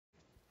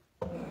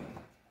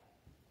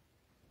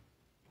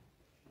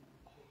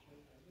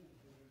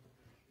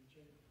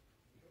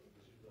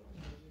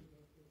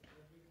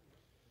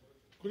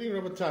Good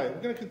evening, Rabbi.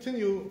 We're going to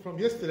continue from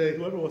yesterday.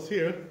 Whoever was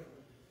here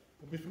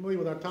will be familiar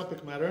with our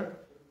topic matter.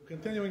 We're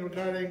continuing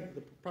regarding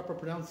the proper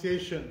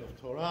pronunciation of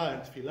Torah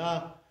and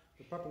Tefillah,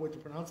 the proper way to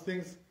pronounce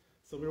things.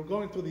 So we were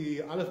going through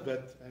the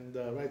alphabet and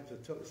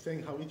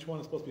saying how each one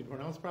is supposed to be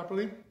pronounced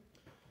properly.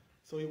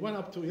 So we went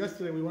up to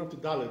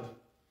Daled.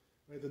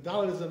 Right? The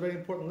Daled is a very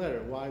important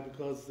letter. Why?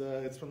 Because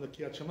it's from the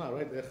Kriyat Shema,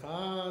 right?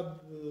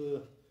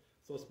 Echad.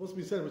 So it's supposed to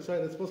be said.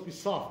 It's supposed to be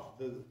soft.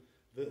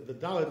 The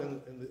Daled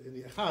in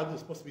the Echad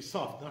is supposed to be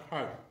soft, not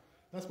hard.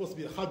 Not supposed to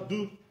be Echad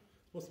du.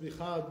 It's supposed to be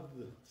Echad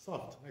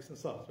soft, nice and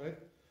soft, right?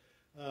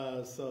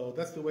 So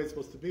that's the way it's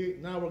supposed to be.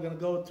 Now we're going to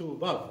go to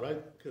Vav,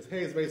 right? Because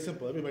Hey is very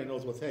simple. Everybody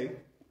knows what's Hey.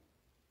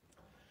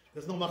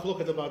 There's no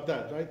machloket about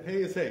that, right? Hey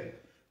is Hey.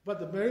 But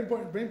the very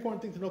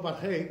important thing to know about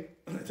Hey,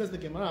 it says in the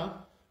Gemara,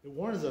 it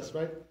warns us,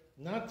 right,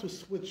 not to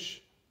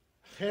switch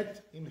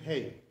Het in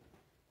Hey.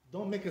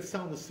 Don't make it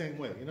sound the same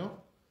way,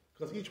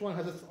 because each one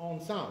has its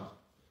own sound.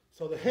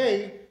 So the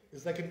Hey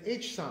is like an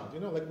H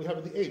sound, like we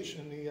have the H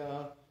in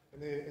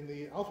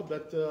the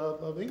alphabet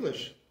of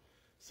English.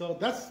 So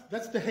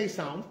that's the Hey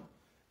sound,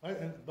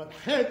 right? But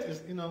Het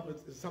is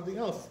it's something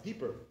else, it's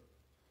deeper.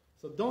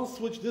 So don't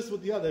switch this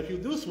with the other. If you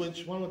do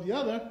switch one with the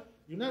other,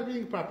 you're not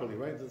reading properly,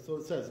 right? That's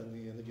what it says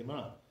in the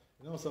Gemara.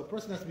 So a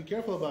person has to be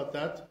careful about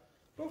that.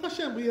 Baruch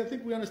Hashem, I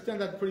think we understand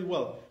that pretty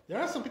well. There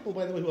are some people,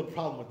 by the way, who have a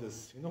problem with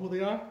this. You know who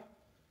they are?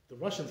 The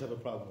Russians have a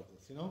problem with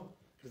this,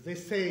 because they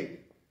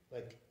say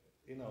like,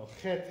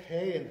 Het,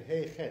 Hey, and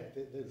Hey, Het.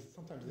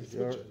 Sometimes they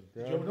switch it.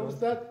 Did you ever notice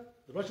that?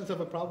 The Russians have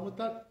a problem with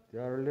that?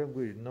 Their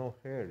language, no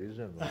hair,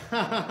 isn't it?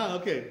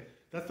 Okay,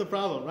 that's the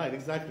problem, right?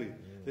 Exactly.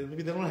 Yeah.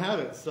 Maybe they don't have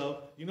it,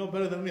 so you know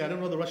better than me. I don't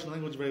know the Russian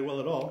language very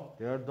well at all.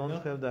 They don't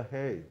have the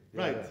Hey.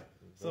 Right. Yeah.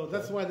 So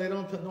that's why they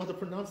don't know how to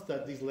pronounce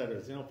these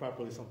letters,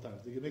 properly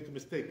sometimes. They can make a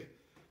mistake.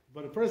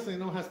 But a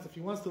person, has to, if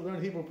he wants to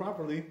learn Hebrew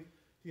properly,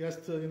 he has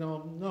to,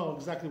 know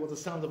exactly what the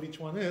sound of each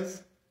one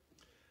is.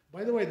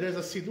 By the way, there's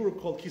a Sidur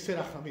called Kisei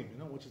Rachamim,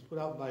 which is put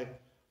out by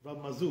Rabbi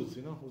Mazuz,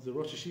 who's the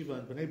Rosh Yeshiva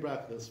in Bnei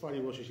Brak, the Sephardi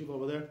Rosh Yeshiva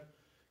over there.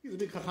 He's a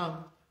big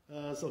Chacham.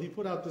 So he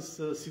put out this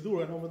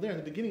Sidur, and over there, in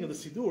the beginning of the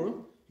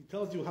Sidur, he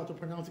tells you how to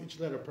pronounce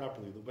each letter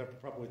properly, the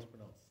proper way to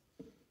pronounce.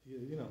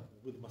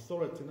 With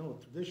Masoret,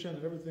 tradition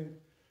and everything,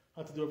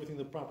 how to do everything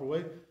the proper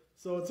way.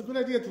 So it's a good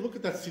idea to look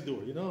at that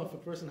Sidur, if a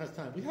person has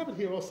time. We have it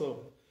here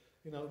also.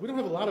 We don't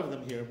have a lot of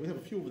them here. We have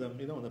a few of them,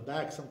 in the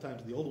back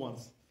sometimes, the old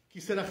ones.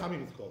 Kisei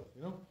Rachamim it's called,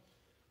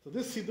 So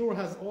this Sidur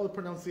has all the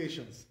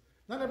pronunciations.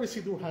 Not every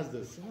Sidur has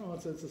this,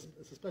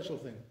 it's a special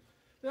thing.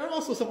 There are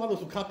also some others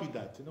who copied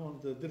that,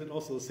 and did it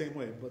also the same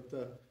way. But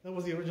that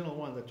was the original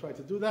one that tried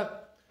to do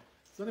that.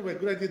 So anyway,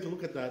 good idea to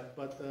look at that.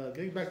 But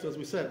getting back to, as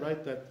we said,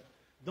 right, that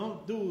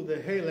don't do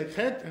the Hey like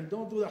Het, and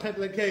don't do the Het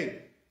like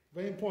Hey.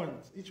 Very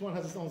important. Each one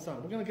has its own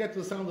sound. We're going to get to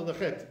the sound of the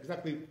Het,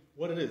 exactly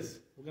what it is.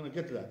 We're going to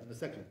get to that in a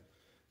second.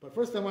 But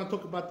first I want to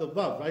talk about the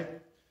Vav,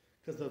 right?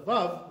 Because the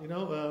Vav,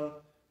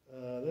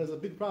 there's a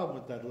big problem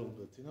with that a little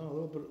bit,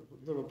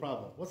 a little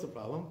problem. What's the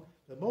problem?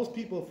 That most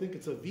people think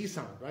it's a V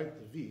sound, right?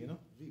 The V,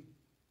 V.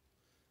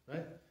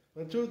 Right?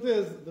 But the truth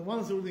is, the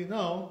ones who really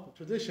know,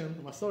 the tradition,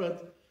 the Masoret,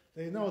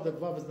 they know that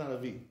Vav is not a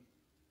V.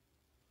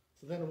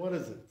 So then what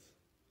is it?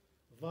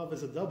 Vav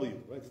is a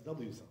W, right? It's a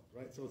W sound,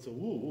 right? So it's a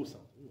woo, woo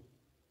sound. Woo.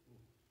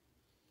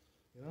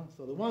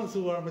 So the ones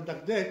who are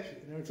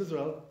medakdek in Eretz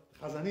Israel,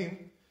 Chazanim,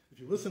 if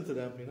you listen to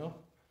them,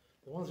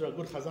 the ones that are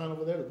good Chazan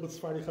over there, the good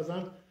Sephardi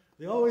Chazan,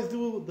 they always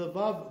do the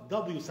Vav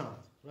W sound,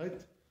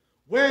 right?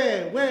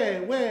 Where,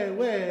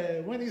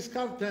 when is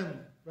kartem,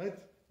 right?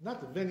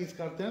 Not when is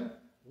kartem,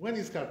 when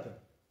is kartem.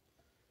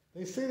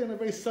 They say it in a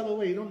very subtle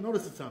way. You don't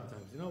notice it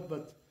sometimes,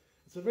 but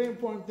it's a very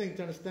important thing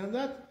to understand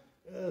that.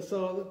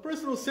 So the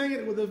person who's saying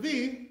it with a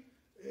V,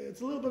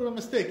 it's a little bit of a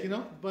mistake,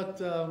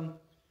 but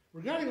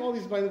regarding all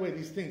these, by the way,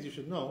 these things you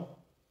should know,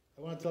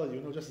 I want to tell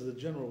you, just as a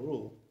general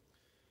rule,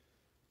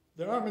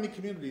 there are many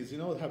communities,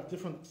 that have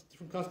different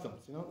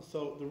customs,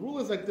 So the rule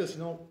is like this,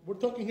 we're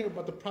talking here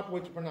about the proper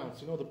way to pronounce,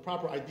 the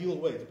proper ideal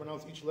way to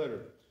pronounce each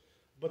letter.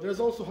 But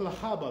there's also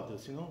halakha about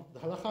this, The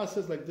halakha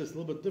says like this, a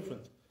little bit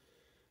different.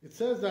 It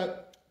says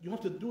that you have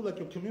to do like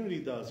your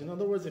community does. In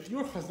other words, if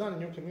you're Chazan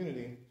in your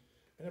community,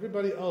 and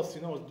everybody else,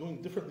 is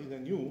doing differently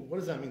than you, what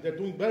does that mean? They're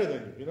doing better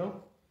than you,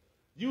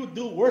 You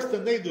do worse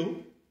than they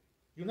do,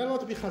 you're not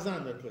allowed to be Chazan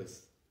in that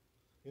place.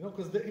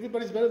 Because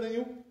everybody's better than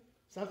you.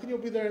 So how can you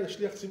be there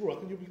Shliach Tzibur? How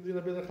can you be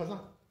there Chazan?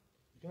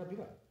 You cannot be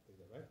that,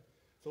 right?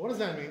 So what does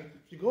that mean?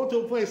 If you go to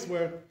a place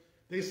where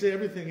they say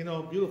everything,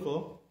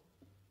 beautiful,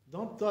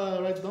 don't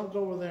go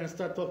over there and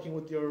start talking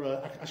with your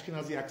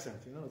Ashkenazi accent.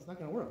 It's not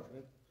going to work.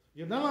 Right?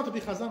 You're not allowed to be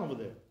Chazan over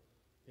there.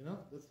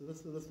 That's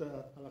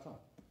the halakha.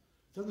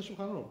 It says in the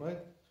Shulchan Aruch, right?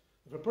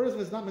 If a person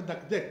is not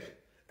medakdek,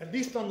 at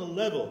least on the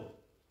level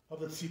of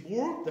the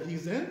tzibur that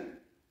he's in,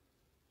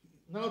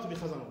 not allowed to be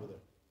Chazan over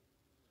there.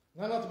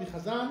 Not allowed to be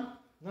Chazan,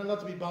 not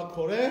allowed to be Baal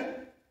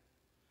Koreh,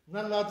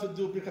 not allowed to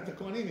do Birkat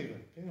HaKohanim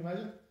even. Can you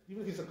imagine?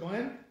 Even if he's a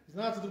Kohen, he's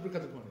not allowed to do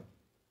Birkat HaKohanim.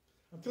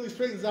 Until he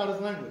straightens out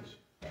his language.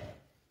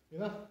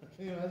 Can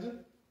you imagine?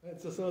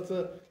 So it's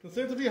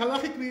considered to be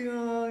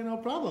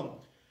halachically, problem.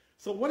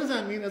 So what does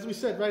that mean? As we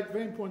said, right,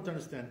 very important to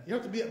understand. You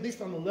have to be at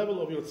least on the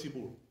level of your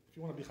tzibur if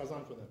you want to be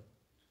chazan for them.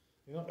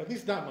 You know, at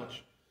least that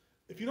much.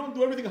 If you don't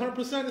do everything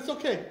 100%, it's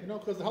okay, you know,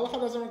 because the halacha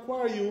doesn't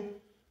require you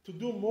to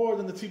do more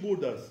than the tzibur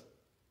does,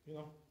 you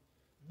know.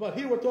 But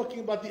here we're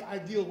talking about the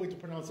ideal way to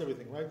pronounce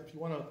everything, right? If you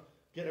want to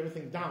get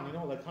everything down, you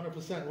know, like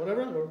 100%,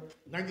 whatever, or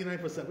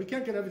 99%. We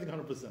can't get everything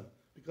 100%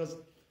 because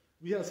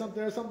there are some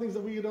things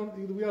that we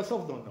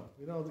ourselves don't know.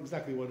 We don't know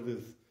exactly what it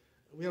is.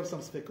 We have some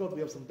sfekot, we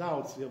have some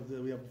doubts, we have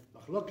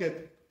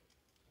machloket.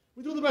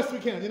 We do the best we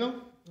can, you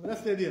know. And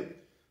that's the idea.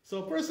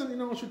 So a person, you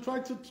know, should try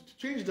to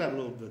change that a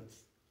little bit,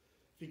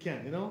 if he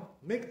can, you know.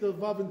 Make the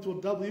vav into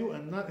a W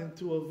and not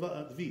into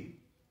a V.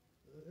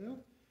 You know?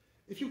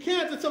 If you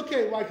can't, it's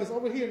okay. Why? Because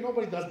over here,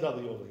 nobody does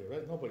W over here,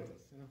 right? Nobody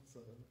does, you know. So,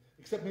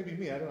 except maybe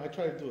me. I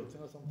try to do it, you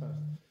know, sometimes.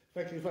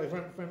 In fact, if I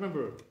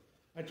remember,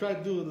 I try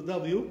to do the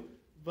W,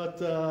 but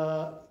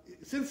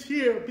since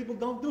here people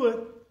don't do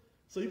it,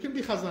 so you can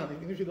be chazan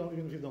even if you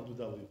don't do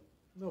W.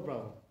 No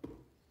problem.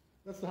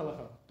 That's the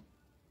halacha.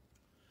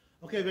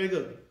 Okay, very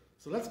good.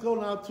 So let's go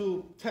now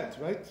to tet,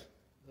 right?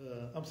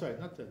 I'm sorry,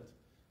 not tet.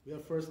 We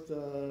have first,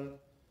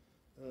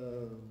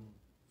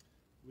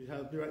 we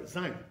have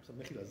zayin, so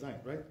mechila,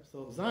 zayin, right?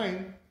 So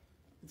zayin,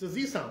 it's a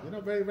Z sound, you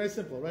know, very, very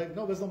simple, right?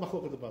 No, there's no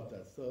machloket about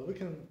that. So we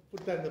can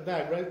put that in the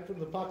bag, right? Put it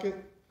in the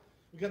pocket.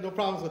 We got no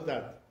problems with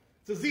that.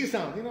 It's a Z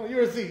sound, you know,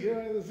 you're a Z, you're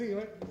a Z,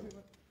 right?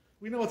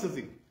 We know it's a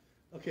Z.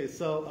 Okay,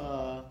 so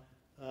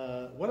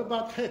what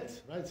about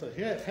het, right? So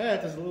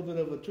het is a little bit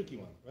of a tricky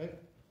one, right?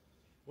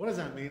 What does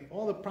that mean?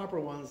 All the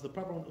ones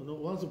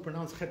who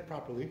pronounce het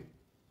properly,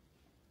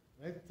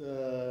 right?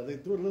 They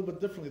do it a little bit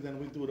differently than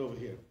we do it over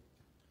here.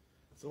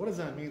 So what does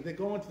that mean? They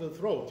go into the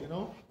throat, you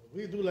know?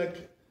 We do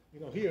like,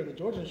 you know, here in the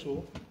Georgian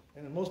shul,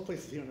 and in most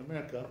places here in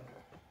America,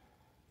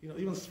 you know,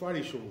 even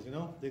Sephardi shuls, you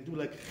know, they do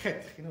like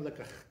het, you know, like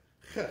a ch,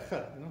 you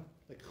know,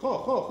 like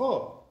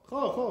cho.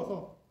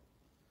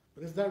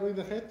 But is that really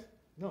the het?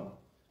 No.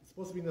 It's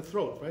supposed to be in the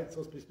throat, right? It's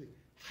supposed to be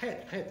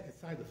het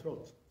inside the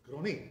throat,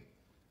 groni,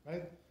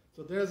 right?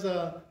 So there's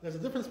a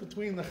difference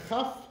between the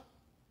chaf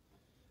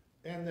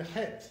and the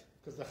het,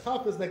 because the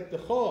chaf is like the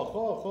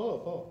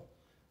cho,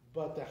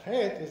 but the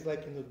het is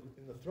like in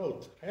the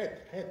throat,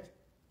 het.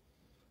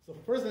 So if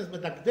a person is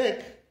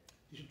medakdek,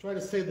 you should try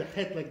to say the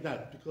het like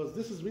that, because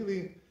this is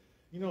really,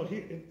 you know,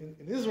 here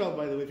in Israel,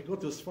 by the way, if you go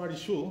to a Sephardi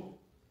shul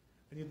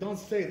and you don't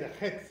say the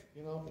het,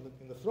 you know,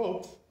 in the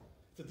throat,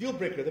 it's a deal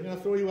breaker. They're going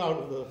to throw you out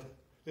of the.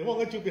 They won't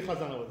let you be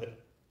chazan over there.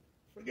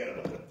 Forget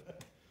about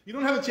it. You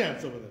don't have a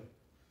chance over there.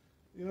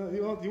 You know,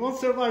 you won't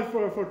survive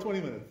for 20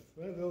 minutes.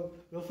 Right?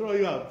 They'll throw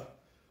you out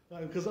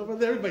because over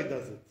there everybody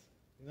does it.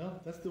 You know,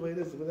 that's the way it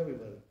is with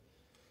everybody.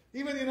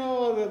 Even, you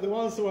know, the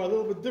ones who are a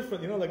little bit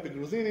different, you know, like the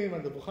Gruzinim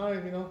and the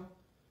Bukharim, you know,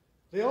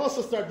 they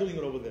also start doing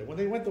it over there. When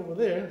they went over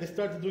there, they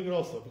started doing it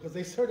also because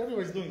they heard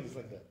everybody's doing this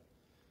like that.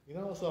 You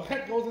know, so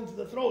het goes into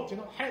the throat, you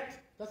know, het.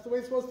 That's the way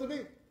it's supposed to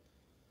be.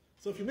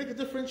 So if you make a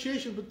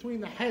differentiation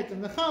between the het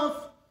and the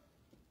chaf,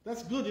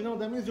 that's good, you know,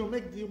 that means you're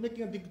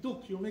making a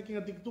dikduk. You're making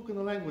a dikduk in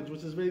the language,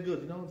 which is very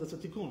good, you know, that's a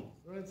tikkun,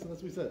 right? So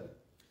that's what we said.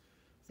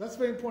 So that's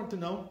very important to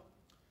know.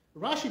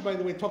 Rashi, by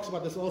the way, talks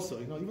about this also.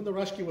 You know, even though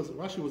Rashi was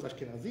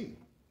Ashkenazi,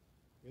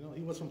 you know,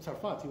 he was from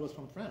Tzarfat, he was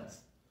from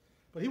France.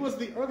 But he was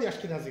the early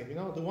Ashkenazim, you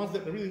know, the ones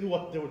that really knew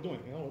what they were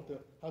doing, you know,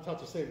 how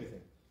to say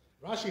everything.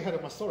 Rashi had a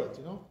masoret,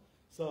 you know.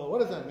 So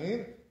what does that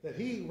mean? That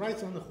he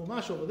writes on the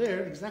Chumash over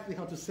there exactly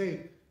how to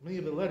say many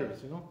of the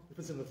letters, you know. If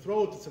it's in the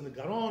throat, it's in the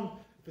garon.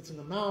 If it's in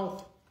the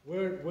mouth,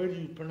 where do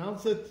you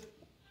pronounce it?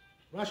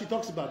 Rashi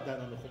talks about that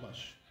on the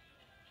Chumash.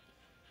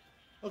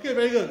 Okay,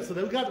 very good. So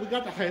then we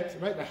got the het,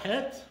 right? The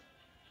het.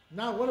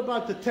 Now what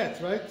about the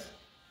tet, right?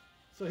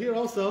 So here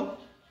also,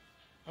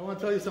 I want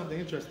to tell you something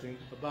interesting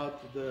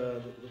about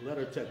the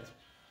letter tet.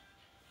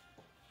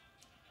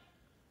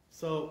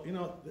 So, you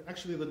know,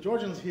 actually the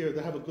Georgians here,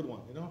 they have a good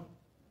one, you know.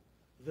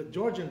 The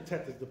Georgian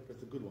tet is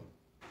the good one.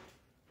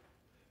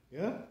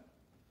 Yeah?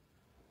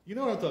 You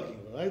know what I'm talking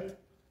about, right?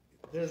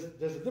 There's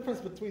a difference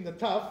between the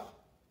taf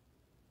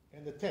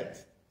and the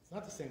tet. It's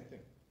not the same thing.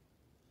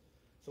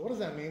 So what does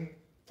that mean?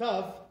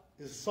 Tav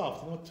is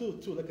soft, you know,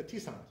 two, like a T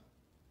sound.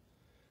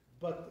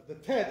 But the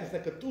tet is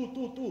like a tu.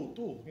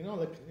 You know,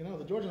 like, you know,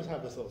 the Georgians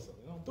have this also.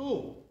 You know,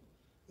 tu.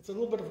 It's a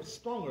little bit of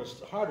stronger,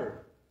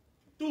 harder.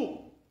 Tu.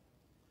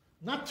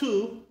 Not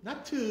two,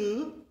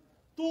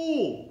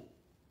 tu.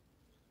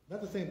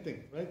 Not the same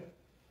thing, right?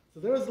 So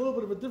there is a little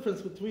bit of a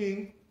difference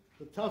between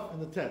the taf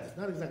and the tet. It's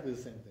not exactly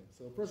the same thing.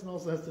 So a person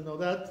also has to know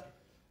that.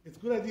 It's a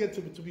good idea to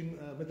be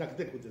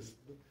medakdek with this.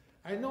 But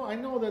I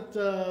know that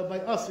by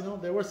us, you know,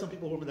 there were some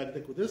people who were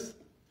medakdek with this.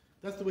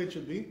 That's the way it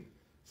should be.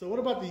 So what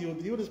about the yud?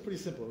 The yud is pretty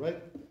simple,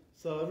 right?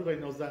 So everybody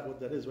knows what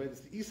that is, right?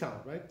 It's the e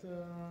sound, right?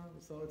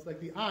 So it's like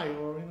the I,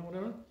 or, you know,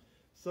 whatever.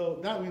 So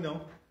that we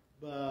know.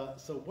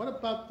 So what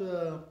about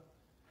the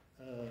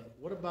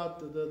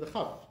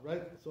chaf,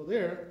 right? So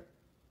there,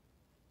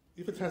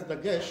 if it has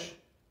dagesh,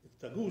 it's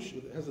tagush,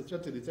 it has a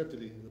tzertili,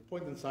 the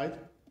point inside,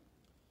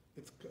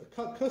 it's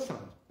k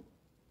sound.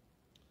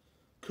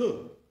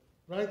 K,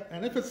 right?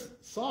 And if it's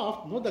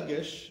soft, no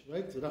dagesh,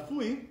 right?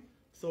 Rafui,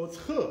 So it's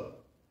ch,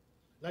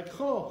 like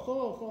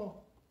cho,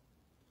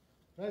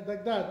 right,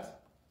 like that.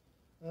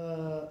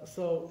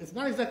 So it's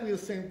not exactly the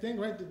same thing,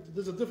 right?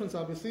 There's a difference,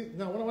 obviously.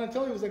 Now, what I want to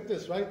tell you is like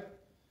this, right?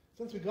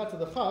 Since we got to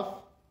the chaf,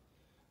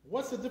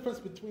 what's the difference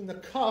between the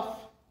kaf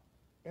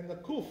and the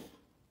kuf?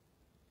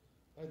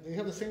 Right? They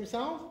have the same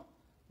sound?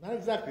 Not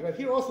exactly, right?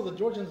 Here also the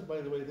Georgians,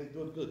 by the way, they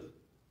do it good.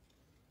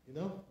 You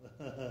know?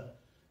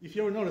 If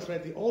you ever notice,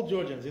 right, the old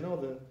Georgians, you know,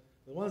 the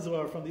ones who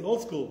are from the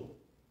old school,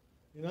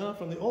 you know,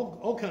 from the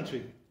old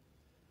country.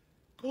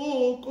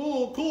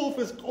 Kuf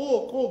is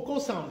cool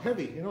sound,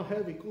 heavy, you know,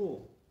 heavy,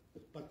 cool.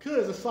 But k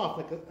is a soft,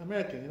 like an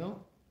American, you know,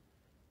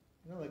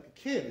 like a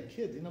kid,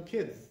 you know,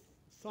 kids,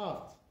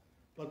 soft.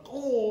 But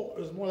ko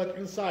is more like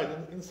inside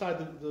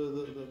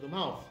the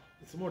mouth.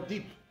 It's more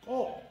deep.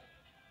 Ko.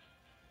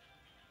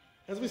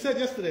 As we said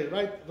yesterday,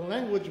 right, the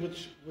language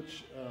which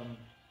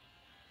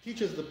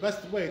teaches the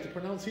best way to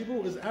pronounce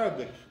Hebrew is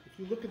Arabic. If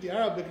you look at the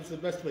Arabic, it's the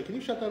best way. Can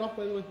you shut that off,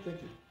 by the way?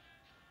 Thank you.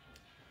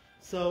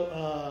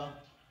 So,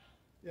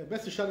 yeah,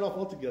 best to shut it off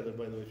altogether,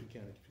 by the way, if you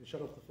can. If you can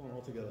shut off the phone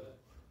altogether.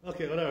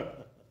 Okay, whatever.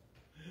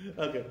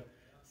 Okay.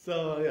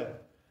 So,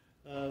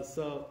 yeah.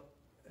 So,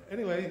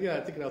 anyway,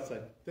 yeah, take it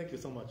outside. Thank you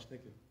so much.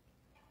 Thank you.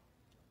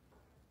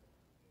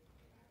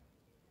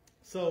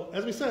 So,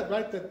 as we said,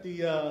 right, that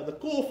the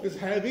kuf is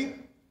heavy,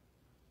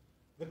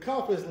 the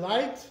kaf is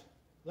light,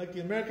 like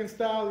the American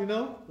style, you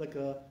know, like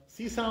a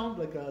C sound,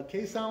 like a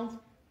K sound,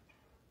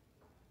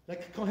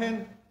 like a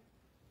kohen,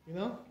 you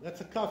know,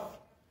 that's a kaf.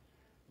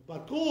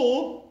 But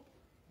kul,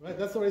 right,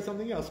 that's already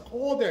something else.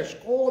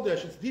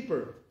 Kodesh, it's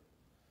deeper.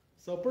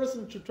 So a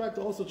person should try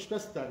to also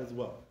stress that as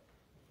well.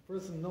 A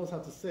person knows how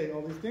to say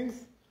all these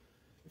things.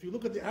 If you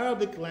look at the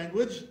Arabic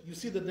language, you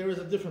see that there is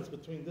a difference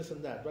between this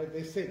and that, right?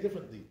 They say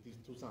differently, these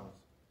two sounds.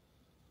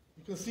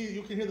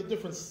 You can hear the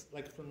difference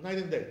like from night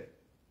and day.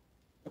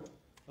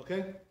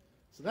 Okay?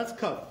 So that's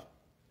kaf.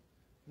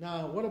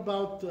 Now, what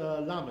about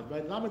lamed,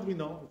 right? Lamed we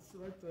know, it's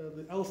right,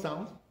 the L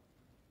sound.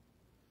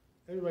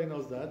 Everybody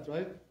knows that,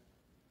 right?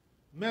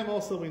 Mem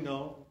also we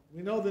know.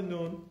 We know the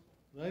nun,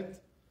 right?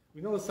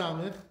 We know the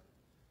samech.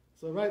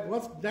 So, right,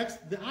 what's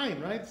next? The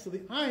ayin, right? So the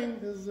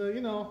ayin is,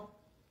 you know,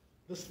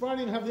 the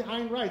Sephardim have the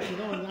ayin right, you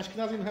know, and the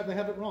Ashkenazim they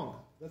have it wrong.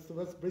 That's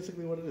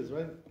basically what it is,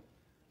 right?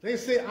 They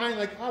say ayin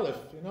like aleph,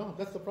 you know,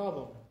 that's the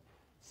problem.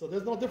 So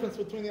there's no difference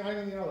between the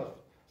ayin and the aleph.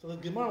 So the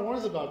Gemara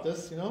warns about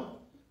this, you know,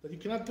 that you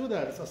cannot do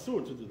that. It's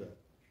asur to do that.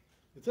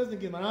 It says in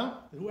the Gemara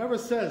that whoever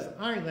says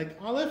ayin like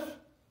aleph,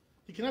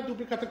 he cannot do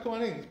Birkat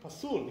HaKohanim. It's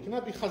pasul. He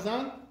cannot be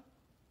chazan.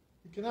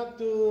 He cannot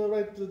be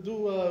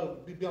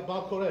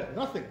Baal Koreh.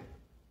 Nothing.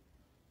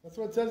 That's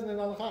what it says in the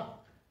Halakha.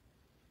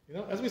 You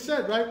know, as we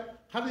said, right?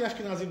 How do the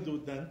Ashkenazim do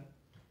it then?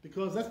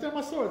 Because that's their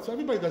masorah. So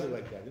everybody does it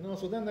like that. You know,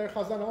 so then their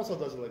chazan also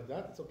does it like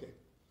that. It's okay.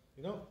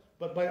 You know,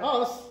 but by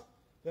us,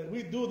 that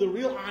we do the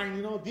real ayin,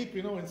 you know, deep,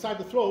 you know, inside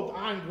the throat,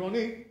 ayin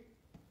groni,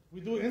 we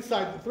do it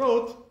inside the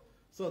throat.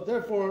 So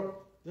therefore,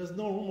 there's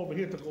no room over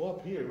here to go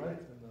up here, right?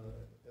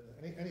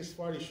 In any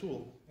Sephardi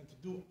shul, and to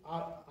do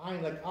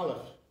ayin like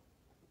aleph.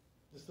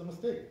 This is a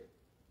mistake.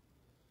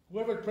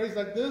 Whoever prays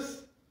like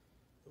this,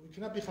 we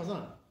cannot be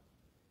chazan.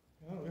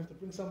 You know, we have to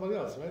bring somebody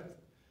else, right?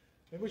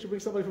 Maybe we should bring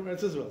somebody from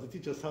Eretz Israel to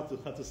teach us how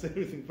to say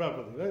everything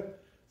properly, right?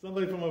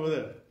 Somebody from over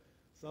there.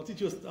 So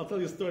I'll tell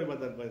you a story about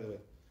that, by the way.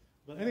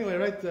 But anyway,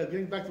 right,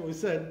 getting back to what we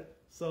said,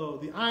 so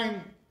the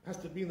ayin has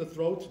to be in the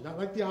throat, not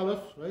like the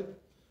aleph, right?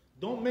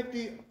 Don't make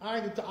the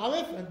ayin into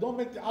aleph, and don't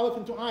make the aleph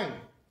into ayin.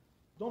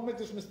 Don't make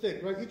this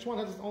mistake, right? Each one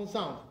has its own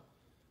sound.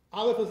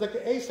 Aleph is like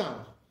an A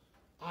sound.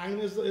 Ayin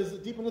is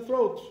deep in the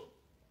throat.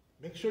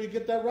 Make sure you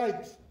get that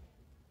right.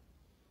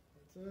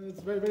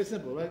 It's very, very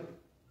simple, right?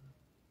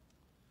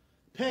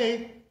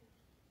 Pei,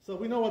 so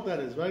we know what that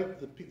is, right?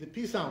 The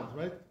P sound,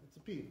 right? It's a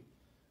P.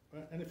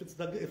 Right? And if it's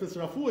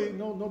rafui,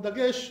 no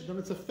dagesh, then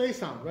it's a fe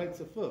sound, right? It's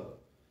a f,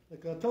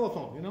 like a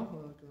telephone, you know,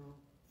 like a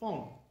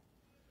phone.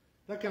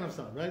 That kind of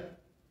sound, right?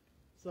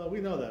 So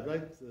we know that,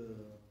 right?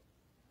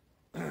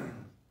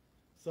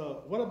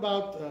 So what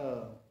about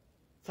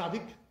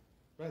tzaddik?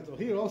 Right? So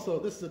here also,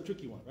 this is a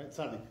tricky one, right?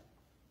 Tzaddik.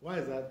 Why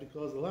is that?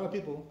 Because a lot of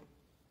people,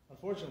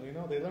 unfortunately, you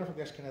know, they learn from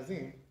the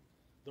Ashkenazim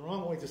the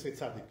wrong way to say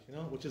tzaddik, you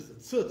know, which is a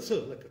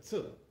tzu, like a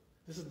tzu.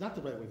 This is not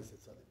the right way to say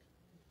tzaddik.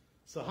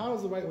 So how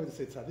is the right way to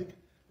say tzaddik?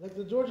 Like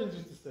the Georgians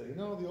used to say, you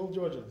know, the old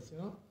Georgians, you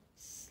know,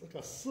 like a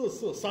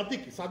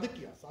sadiki,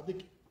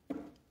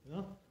 you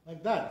know,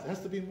 like that. It has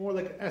to be more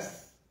like an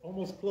S,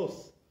 almost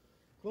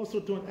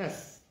closer to an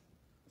S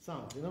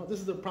sound, you know. This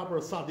is the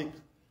proper sadik,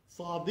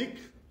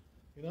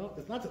 you know.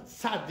 It's not a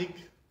tzaddik.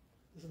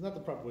 This is not the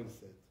proper way to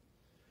say it.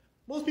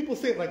 Most people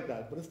say it like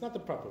that, but it's not the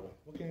proper way.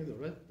 What can you do,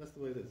 right? That's the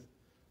way it is.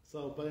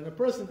 So, but in a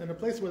place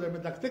where they're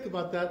medactic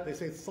about that, they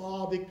say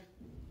sadik,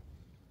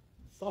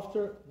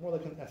 softer, more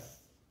like an S.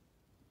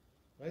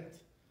 Right?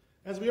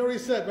 As we already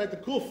said, right, the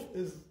kuf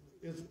is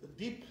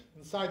deep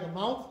inside the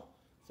mouth,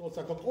 so it's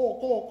like a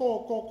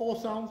ko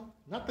sound,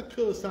 not the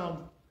k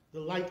sound, the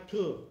light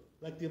k,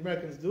 like the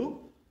Americans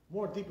do,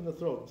 more deep in the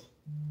throat.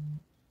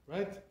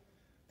 Right?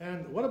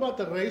 And what about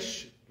the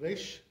resh?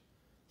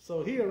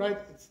 So here, right,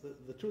 it's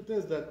the truth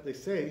is that they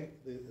say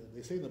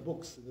in the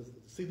books, the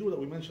Siddur that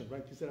we mentioned,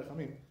 right, Kisei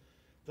Rachamim,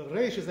 the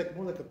Reish is like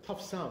more like a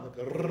tough sound, like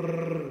a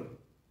rrrr,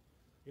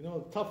 you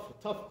know,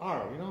 tough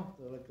R, you know,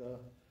 like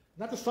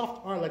not the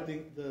soft R like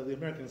the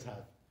Americans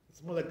have.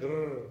 It's more like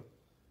rrrr,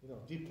 you know,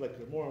 deep,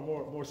 like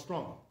more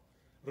strong,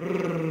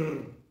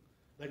 rrrr,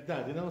 like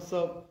that, you know.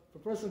 So if a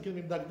person can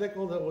be dakdek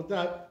all that with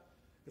that,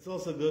 it's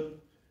also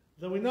good.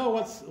 Then we know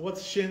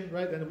what's shin,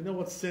 right, and we know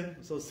what's sin.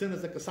 So sin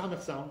is like a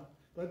samech sound.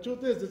 But the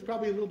truth is, there's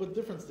probably a little bit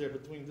difference there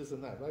between this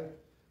and that, right?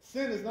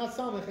 Sin is not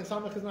samech, and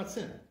samech is not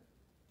sin.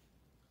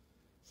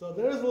 So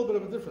there is a little bit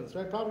of a difference,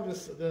 right? Probably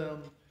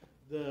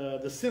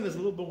the sin is a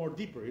little bit more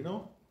deeper, you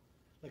know?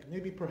 Like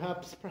maybe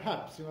perhaps,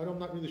 you know, I'm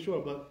not really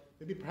sure, but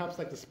maybe perhaps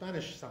like the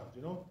Spanish sound,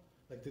 you know?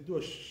 Like they do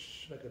a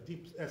shh, like a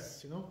deep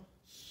S, you know?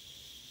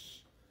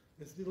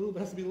 It has to be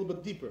a little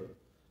bit deeper.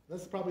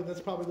 That's probably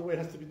the way it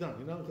has to be done,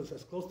 you know? Because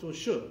it's close to a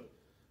shu.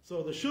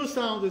 So the shu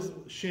sound is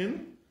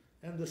shin,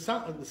 and the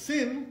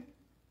sin,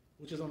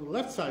 which is on the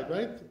left side,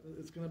 right?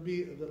 It's going to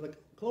be like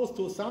close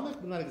to a samech,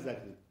 but not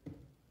exactly.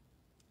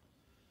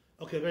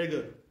 Okay, very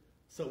good.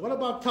 So what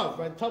about tav,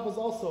 right? Tav is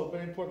also a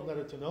very important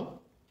letter to know.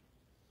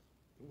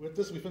 With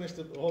this, we finished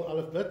the whole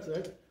aleph bet,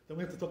 right? Then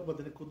we have to talk about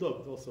the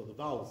nikudot, also the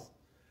vowels.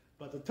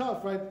 But the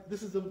tav, right?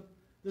 This is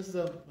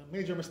a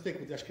major mistake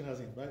with the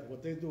Ashkenazim, right?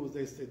 What they do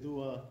is they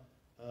do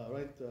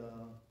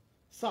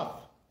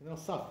saf,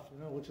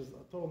 which is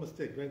a total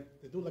mistake, right?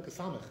 They do like a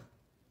samech,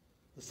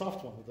 the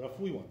soft one, the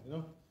rafui one, you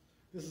know.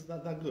 This is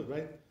not good,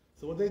 right?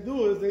 So what they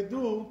do is if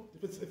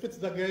it's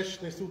dagesh,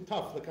 they do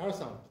taf, like our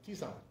sound, the T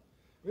sound.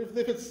 If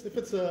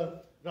it's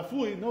a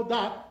rafui, no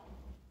dot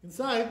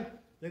inside,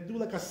 they do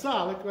like a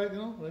sa, like, right, you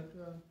know, like.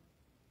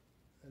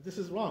 And this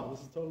is wrong.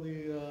 This is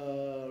totally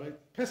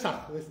right.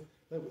 Pesach.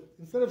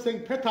 Instead of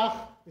saying petach,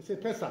 they say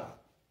pesach.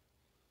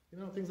 You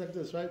know, things like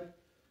this, right?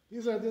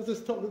 This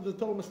is the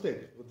total mistake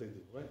what they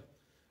do, right?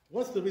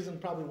 What's the reason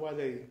probably why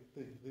they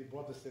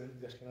brought this in,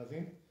 the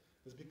Ashkenazim?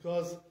 Is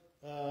because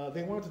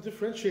they wanted to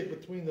differentiate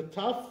between the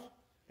taf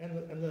and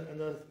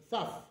the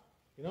thaf,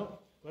 you know?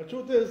 But the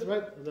truth is,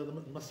 right, the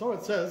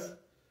Masoret says,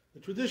 the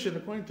tradition,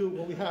 according to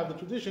what we have, the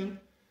tradition,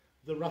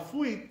 the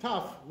rafui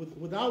taf,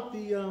 without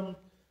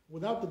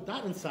the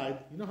dot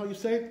inside, you know how you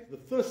say it? The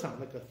th sound,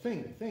 like a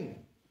thing.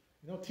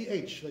 You know,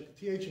 th, like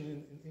th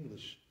in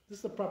English. This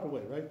is the proper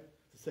way, right,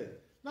 to say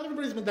it. Not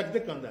everybody's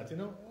medakdek on that, you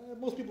know?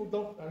 Most people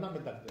are not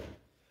medakdek.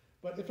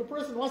 But if a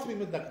person wants to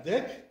be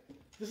medakdek,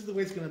 this is the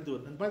way he's going to do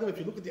it. And by the way, if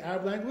you look at the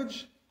Arab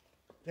language,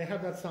 they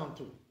have that sound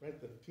too,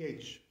 right? The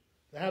th.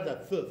 They have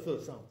that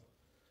th sound.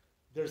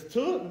 There's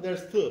tu and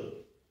there's tu.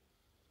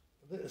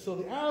 So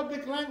the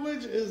Arabic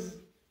language is,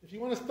 if you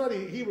want to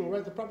study Hebrew,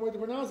 right, the proper way to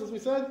pronounce, as we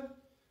said,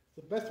 it's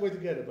the best way to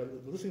get it, by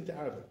listening to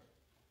Arabic.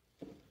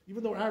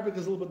 Even though Arabic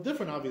is a little bit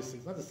different, obviously,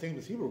 it's not the same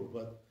as Hebrew,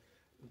 but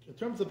in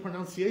terms of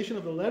pronunciation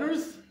of the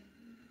letters,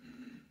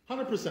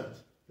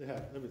 100% they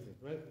have everything,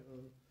 right?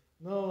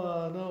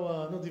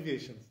 No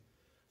deviations.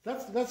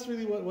 That's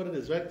really what it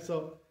is, right?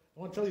 So I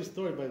want to tell you a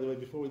story, by the way,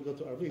 before we go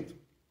to Arvit.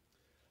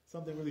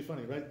 Something really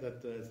funny, right?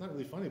 That it's not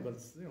really funny, but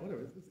it's, you know,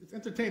 whatever. It's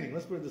entertaining.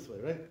 Let's put it this way,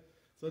 right?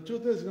 So the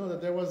truth is, you know,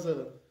 that there was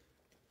a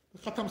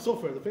Khatam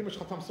Sofer, the famous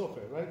Khatam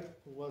Sofer, right?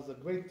 Who was a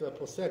great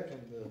posek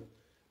and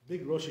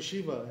big Rosh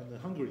Yeshiva in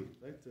Hungary,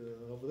 right?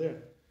 Over there.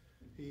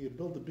 He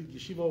built a big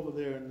yeshiva over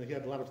there, and he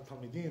had a lot of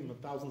Talmidim,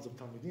 thousands of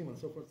Talmidim, and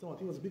so forth and so on.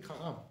 He was a big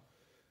Chacham,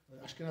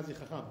 Ashkenazi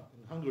Chacham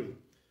in Hungary.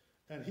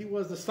 And he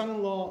was the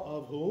son-in-law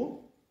of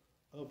who?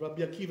 Of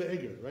Rabbi Akiva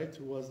Eger, right?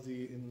 Who was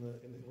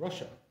in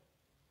Russia.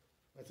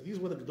 Right? So these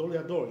were the Gedolei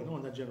Ador, you know,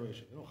 in that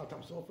generation. You know,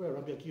 Khatam Sofer,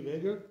 Rabbi Akiva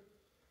Eger.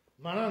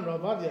 Maran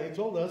Ravadia, he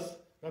told us,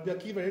 Rabbi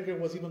Akiva Eger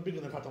was even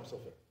bigger than Khatam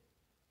Sofer.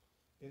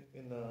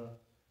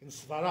 In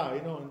Svara,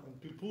 you know, in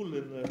Pilpul,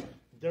 in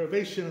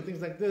derivation and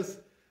things like this.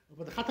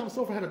 But the Khatam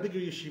Sofer had a bigger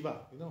yeshiva,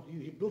 you know,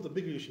 he built a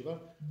bigger yeshiva.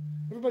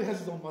 Everybody has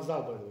his own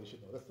mazal, by the way, you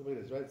should know. That's the way it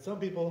is, right? Some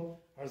people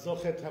are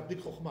zochet to have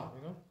big chokhmah,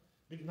 you know,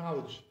 big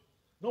knowledge.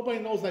 Nobody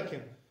knows like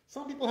him.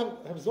 Some people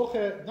have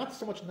zochet, not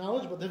so much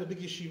knowledge, but they have a big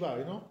yeshiva,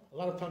 you know, a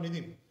lot of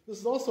talmidim. This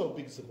is also a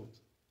big zechut.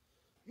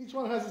 Each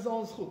one has his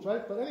own zechut,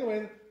 right? But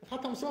anyway,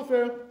 Khatam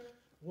Sofer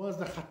was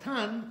the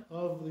khatan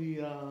of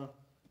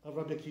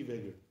Rabbi Akiva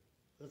Eger.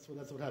 That's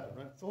what happened,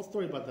 right? It's a whole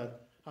story about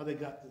that, how they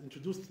got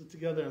introduced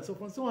together and so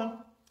forth and so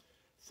on.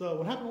 So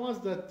what happened was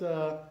that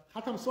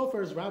Khatam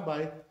Sofer's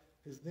rabbi,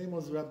 his name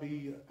was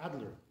Rabbi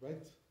Adler,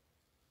 right?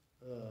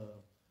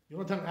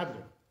 Yonatan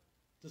Adler.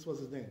 This was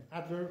his name.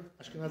 Adler,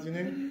 Ashkenazi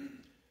name.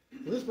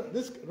 So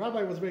this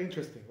rabbi was very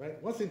interesting,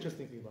 right? What's the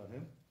interesting thing about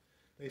him?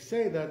 They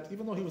say that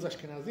even though he was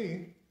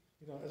Ashkenazi,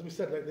 you know, as we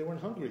said, right, they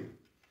weren't hungry.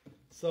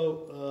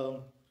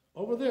 So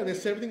over there, they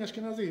say everything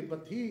Ashkenazi,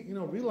 but he, you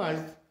know,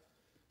 realized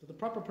that the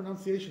proper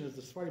pronunciation is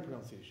the Sephardi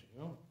pronunciation,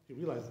 you know? He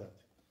realized that.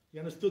 He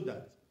understood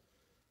that.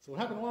 So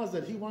what happened was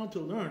that he wanted to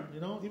learn, you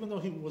know, even though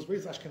he was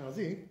raised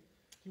Ashkenazi,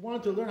 he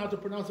wanted to learn how to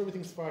pronounce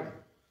everything Sephardi,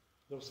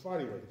 the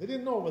Sephardi way. They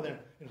didn't know over there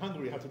in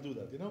Hungary how to do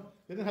that, you know.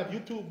 They didn't have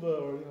YouTube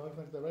or, you know, anything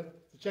like that, right?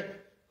 To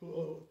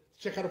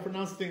check how to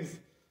pronounce things.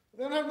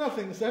 They don't have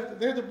nothing. So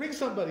they had to bring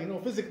somebody, you know,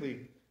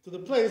 physically to the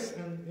place,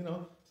 and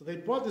so they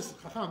brought this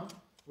Chacham.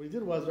 What he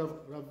did was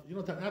Rav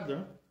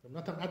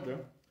Natan Adler,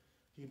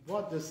 he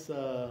brought this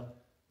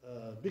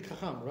big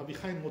Chacham, Rabbi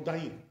Chaim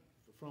Modai,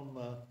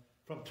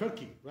 from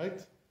Turkey, right?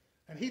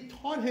 And he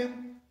taught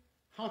him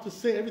how to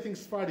say everything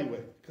Sephardi way,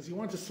 because he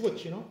wanted to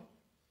switch, Can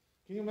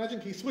you imagine?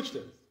 He switched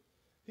it.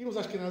 He was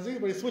Ashkenazi,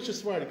 but he switched to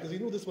Sephardi, because he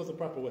knew this was the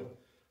proper way.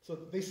 So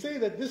they say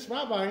that this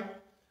rabbi,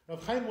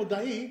 Rav Chaim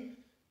Modai,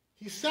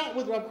 he sat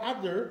with Rav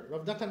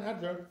Natan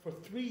Adler, for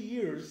 3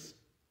 years,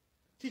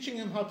 teaching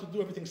him how to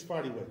do everything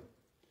Sephardi way.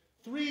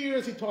 3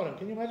 years he taught him.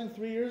 Can you imagine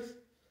 3 years?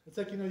 It's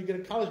like, you get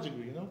a college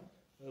degree,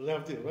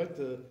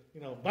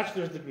 right?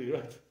 Bachelor's degree,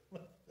 right?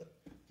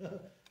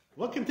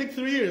 What can take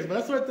 3 years?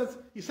 But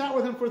he sat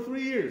with him for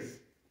 3 years.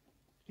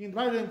 He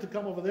invited him to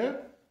come over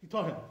there. He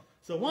taught him.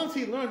 So once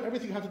he learned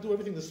how to do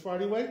everything the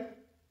Sephardi way,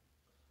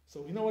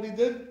 so you know what he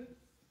did?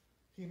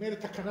 He made a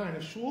takana in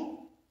a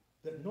shul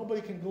that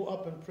nobody can go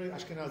up and pray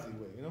Ashkenazi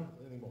way,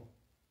 anymore.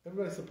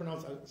 Everybody has to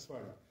pronounce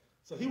Sephardi.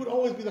 So he would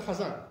always be the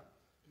Chazan,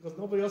 because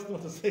nobody else knew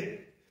what to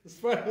say the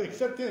Sephardi way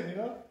except him,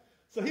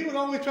 So he would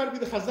always try to be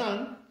the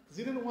Chazan, because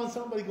he didn't want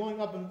somebody going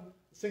up and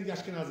saying the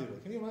Ashkenazi way.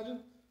 Can you imagine?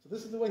 So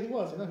this is the way he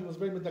was, He was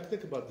very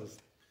medactic about this.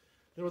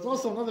 There was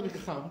also another big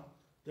Chacham.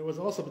 There was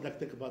also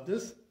medactic about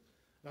this.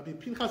 Rabbi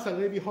Pinchas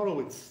HaLevi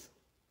Horowitz,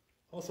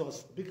 also a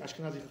big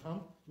Ashkenazi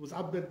Chacham. He was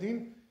Ab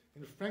Din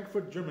in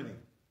Frankfurt, Germany,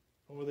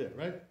 over there,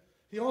 right?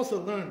 He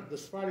also learned the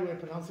Sephardi way of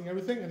pronouncing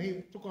everything, and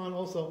he took on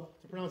also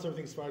to pronounce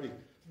everything Sephardi.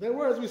 There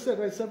were, as we said,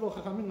 right, several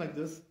Chachamim like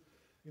this,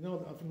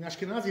 from the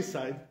Ashkenazi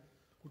side,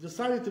 who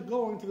decided to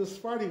go into the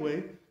Sephardi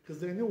way because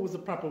they knew it was the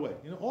proper way.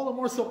 All the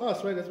more so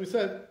us, right, as we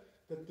said,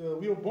 that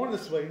we were born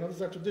this way, this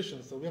is our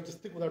tradition, so we have to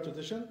stick with our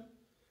tradition.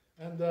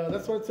 And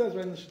that's what it says,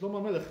 right, in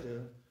Shlomo Melech,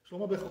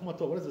 Shlomo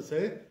Bechokmato, what does it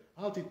say?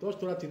 Al titosh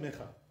Torah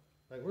timecha.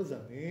 Like, what does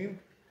that mean?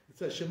 It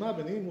says, Shema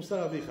b'ni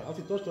musar avicha, al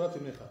titosh Torah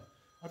timecha.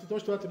 Al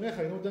titosh Torah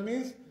timecha, you know what that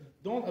means?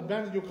 Don't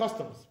abandon your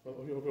customs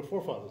of your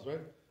forefathers,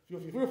 right?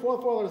 If your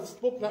forefathers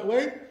spoke that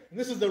way, and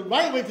this is the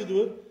right way to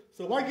do it,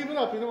 so why give it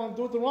up, and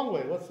do it the wrong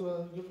way? You have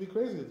to be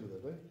crazy to do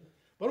that, right?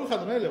 Baruch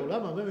Adonai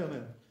le'olam, amen,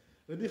 amen.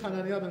 Rabbi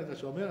Hananiah ben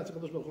Akash אומר, הצדיק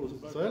הקדוש ברוך הוא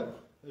לישראל,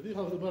 רבי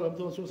חנניה דבר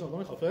למדו לשום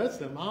סמכות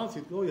חפץ, למען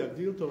צדקו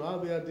יגדיל תורה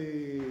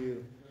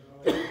וידיר.